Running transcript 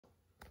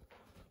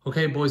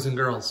Okay, boys and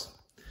girls,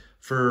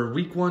 for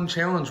week 1,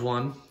 challenge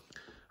 1,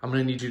 I'm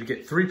gonna need you to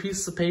get 3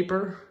 pieces of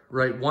paper,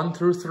 write 1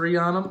 through 3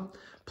 on them,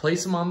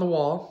 place them on the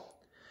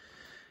wall,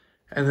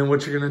 and then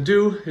what you're gonna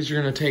do is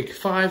you're gonna take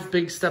 5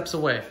 big steps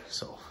away.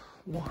 So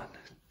 1,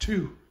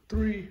 2,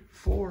 3,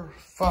 4,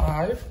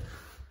 5.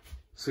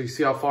 So you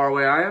see how far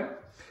away I am?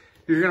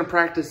 You're gonna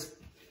practice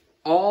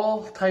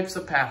all types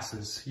of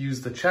passes. Use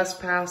the chest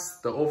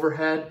pass, the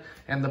overhead,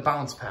 and the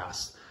bounce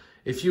pass.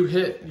 If you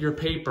hit your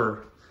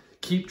paper,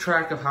 keep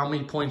track of how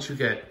many points you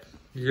get.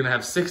 You're gonna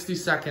have 60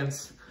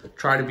 seconds.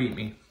 Try to beat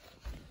me.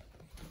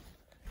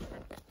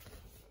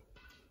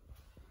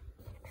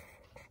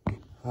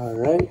 All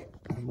right,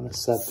 I'm gonna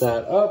set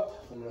that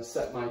up. I'm gonna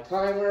set my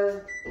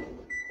timer.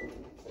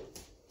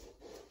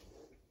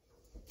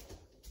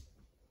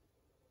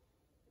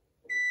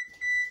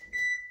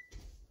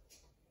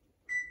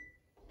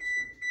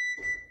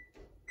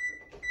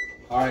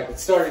 All right,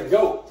 it's starting,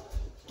 go.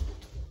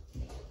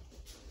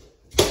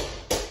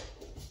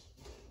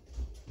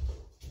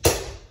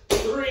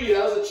 3,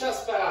 that was a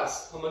chest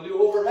pass. I'm gonna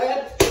do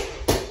overhead,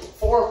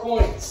 4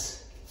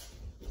 points.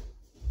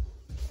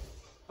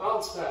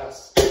 Bounce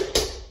pass,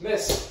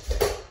 missed.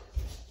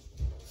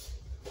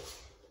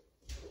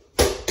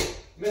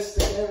 Missed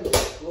again,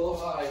 a little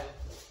high.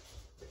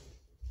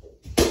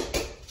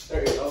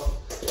 There you go,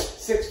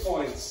 6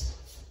 points.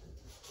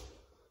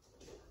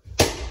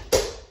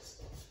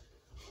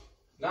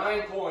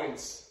 9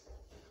 points,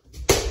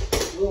 a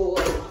little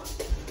low.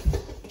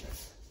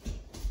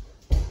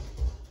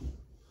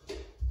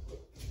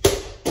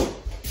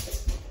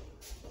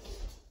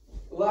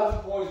 11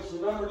 points.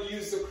 Remember to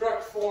use the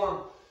correct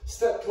form.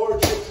 Step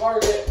towards your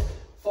target,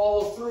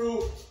 follow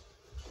through,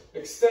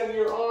 extend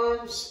your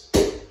arms.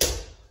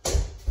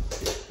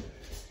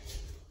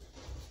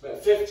 I'm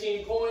at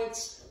 15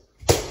 points,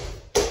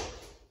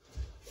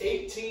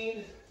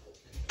 18.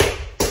 I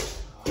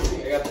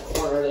think I got the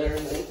corner there,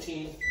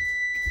 19.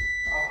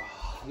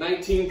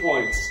 19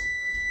 points.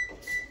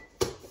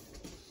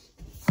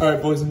 All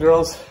right, boys and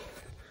girls,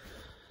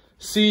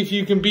 see if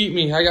you can beat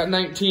me. I got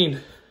 19.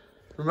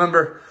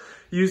 Remember,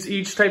 use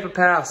each type of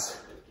pass.